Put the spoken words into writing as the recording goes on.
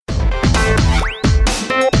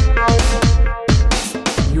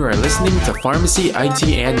You are listening to Pharmacy IT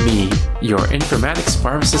and Me, your informatics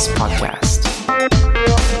pharmacist podcast.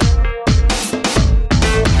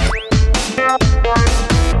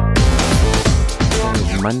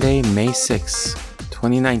 It is Monday, May 6,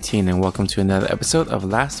 2019, and welcome to another episode of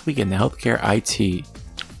Last Week in Healthcare IT.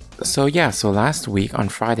 So last week on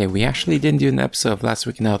Friday, we actually didn't do an episode of Last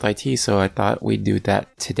Week in Health IT, so I thought we'd do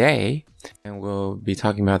that today. And we'll be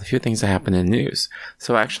talking about a few things that happened in the news.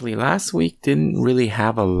 So actually, last week didn't really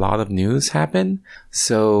have a lot of news happen.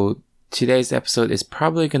 So today's episode is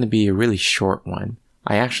probably going to be a really short one.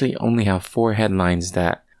 I actually only have 4 headlines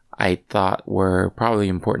that I thought were probably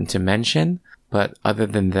important to mention. But other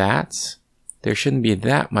than that, there shouldn't be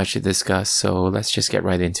that much to discuss. So let's just get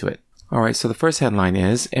right into it. Alright, so the first headline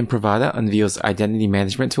is Imprivata unveils identity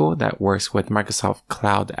management tool that works with Microsoft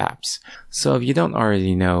Cloud apps. So if you don't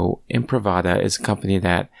already know, Imprivata is a company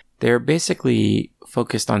that they're basically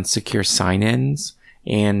focused on secure sign-ins.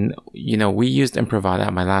 And, we used Imprivata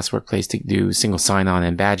at my last workplace to do single sign-on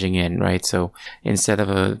and badging in, right? So instead of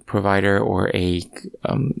a provider or a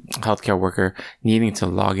healthcare worker needing to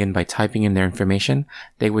log in by typing in their information,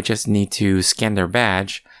 they would just need to scan their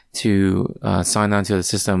badge to sign on to the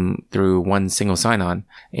system through one single sign-on,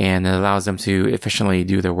 and it allows them to efficiently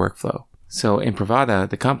do their workflow. So Imprivata,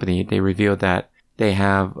 the company, they revealed that they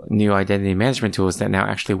have new identity management tools that now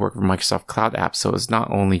actually work with Microsoft Cloud apps. So it's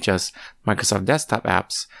not only just Microsoft desktop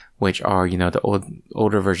apps, which are, the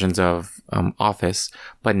older versions of Office,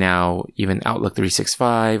 but now even Outlook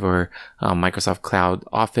 365 or Microsoft Cloud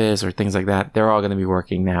Office or things like that, they're all going to be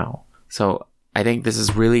working now. So I think this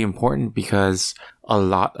is really important because a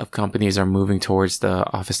lot of companies are moving towards the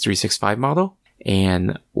Office 365 model.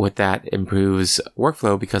 And with that improves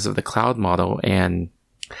workflow because of the cloud model, and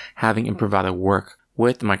having Imprivata work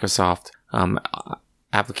with Microsoft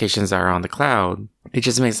applications that are on the cloud, it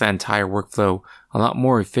just makes that entire workflow a lot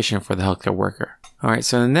more efficient for the healthcare worker. All right,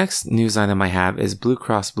 so the next news item I have is Blue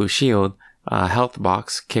Cross Blue Shield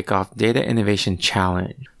HealthBox Kickoff Data Innovation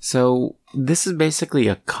Challenge. So this is basically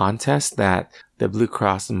a contest that the Blue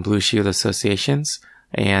Cross and Blue Shield associations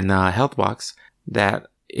and HealthBox that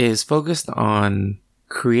is focused on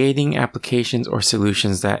creating applications or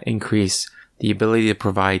solutions that increase the ability to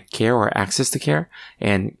provide care or access to care,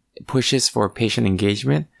 and pushes for patient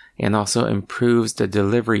engagement, and also improves the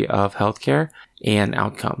delivery of healthcare and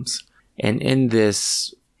outcomes. And in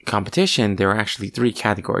this competition, there are actually 3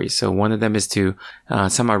 categories. So one of them is to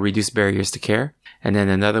somehow reduce barriers to care. And then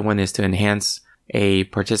another one is to enhance a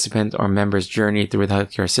participant or member's journey through the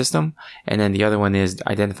healthcare system. And then the other one is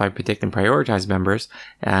identify, predict, and prioritize members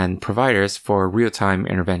and providers for real-time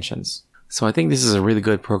interventions. So I think this is a really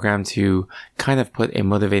good program to kind of put a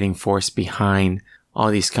motivating force behind all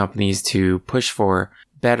these companies to push for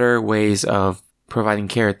better ways of providing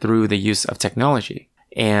care through the use of technology.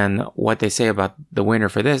 And what they say about the winner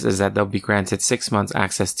for this is that they'll be granted 6 months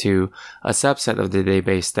access to a subset of the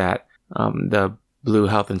database that the Blue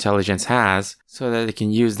Health Intelligence has, so that they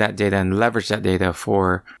can use that data and leverage that data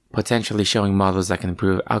for potentially showing models that can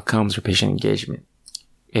improve outcomes or patient engagement.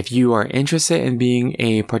 If you are interested in being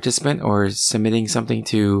a participant or submitting something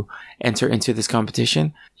to enter into this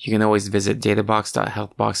competition, you can always visit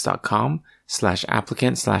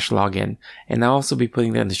databox.healthbox.com/applicant/login. And I'll also be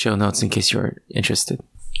putting that in the show notes in case you're interested.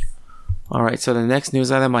 Alright, so the next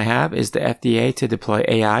news item I have is the FDA to deploy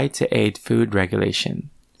AI to aid food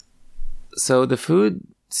regulation. So the food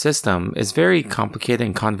system is very complicated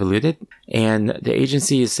and convoluted, and the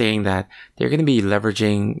agency is saying that they're going to be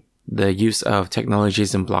leveraging the use of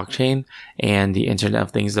technologies in blockchain and the Internet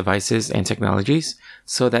of Things devices and technologies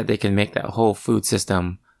so that they can make that whole food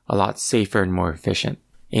system a lot safer and more efficient.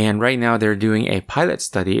 And right now they're doing a pilot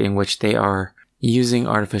study in which they are using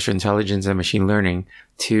artificial intelligence and machine learning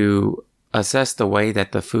to assess the way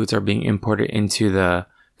that the foods are being imported into the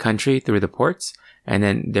country through the ports. And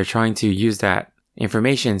then they're trying to use that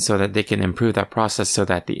information so that they can improve that process so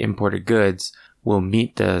that the imported goods will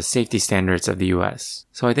meet the safety standards of the US.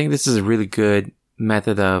 So I think this is a really good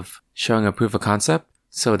method of showing a proof of concept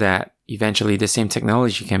so that eventually the same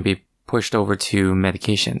technology can be pushed over to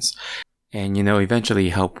medications and, eventually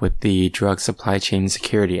help with the Drug Supply Chain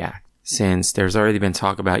Security Act, since there's already been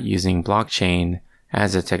talk about using blockchain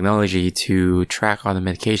as a technology to track all the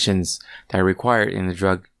medications that are required in the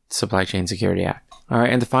Drug Supply Chain Security Act.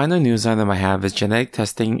 Alright, and the final news item I have is genetic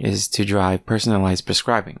testing is to drive personalized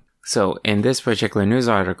prescribing. So in this particular news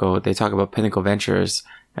article, they talk about Pinnacle Ventures,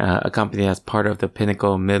 a company that's part of the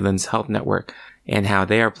Pinnacle Midlands Health Network, and how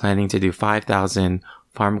they are planning to do 5,000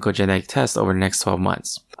 pharmacogenetic tests over the next 12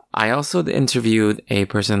 months. I also interviewed a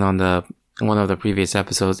person on one of the previous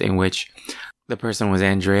episodes in which the person was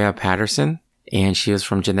Andrea Patterson, and she was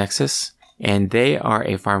from Genexus. And they are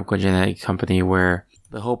a pharmacogenetic company where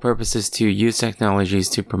the whole purpose is to use technologies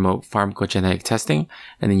to promote pharmacogenetic testing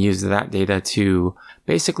and then use that data to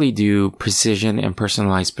basically do precision and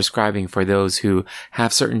personalized prescribing for those who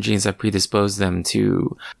have certain genes that predispose them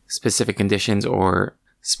to specific conditions or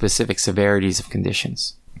specific severities of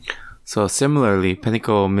conditions. So similarly,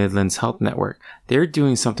 Pinnacle Midlands Health Network, they're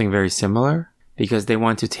doing something very similar because they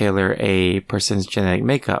want to tailor a person's genetic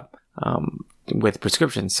makeup with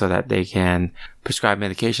prescriptions so that they can prescribe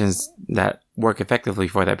medications that work effectively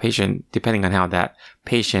for that patient depending on how that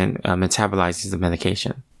patient metabolizes the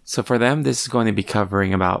medication. So for them, this is going to be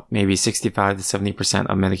covering about maybe 65 to 70%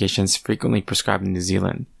 of medications frequently prescribed in New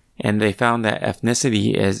Zealand. And they found that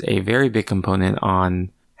ethnicity is a very big component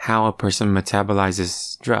on how a person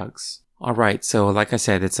metabolizes drugs. Alright, so like I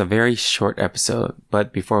said, it's a very short episode,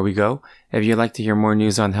 but before we go, if you'd like to hear more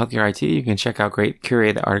news on healthcare IT, you can check out great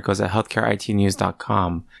curated articles at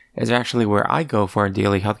healthcareitnews.com. It's actually where I go for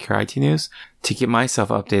daily healthcare IT news to keep myself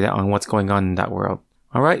updated on what's going on in that world.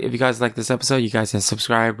 Alright, if you guys like this episode, you guys can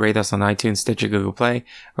subscribe, rate us on iTunes, Stitcher, Google Play,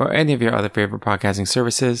 or any of your other favorite podcasting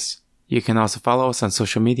services. You can also follow us on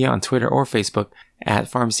social media on Twitter or Facebook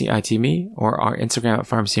at PharmacyITme or our Instagram at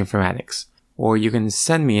PharmacyInformatics. Or you can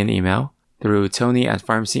send me an email through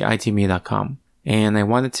tony@pharmacyitme.com. And I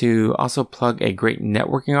wanted to also plug a great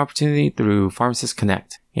networking opportunity through Pharmacist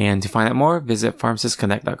Connect. And to find out more, visit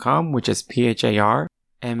pharmacistconnect.com, which is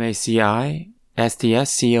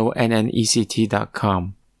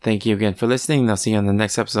PharmacistConnect.com. Thank you again for listening, and I'll see you on the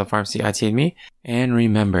next episode of Pharmacy IT and Me. And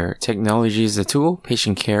remember, technology is the tool,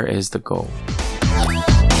 patient care is the goal.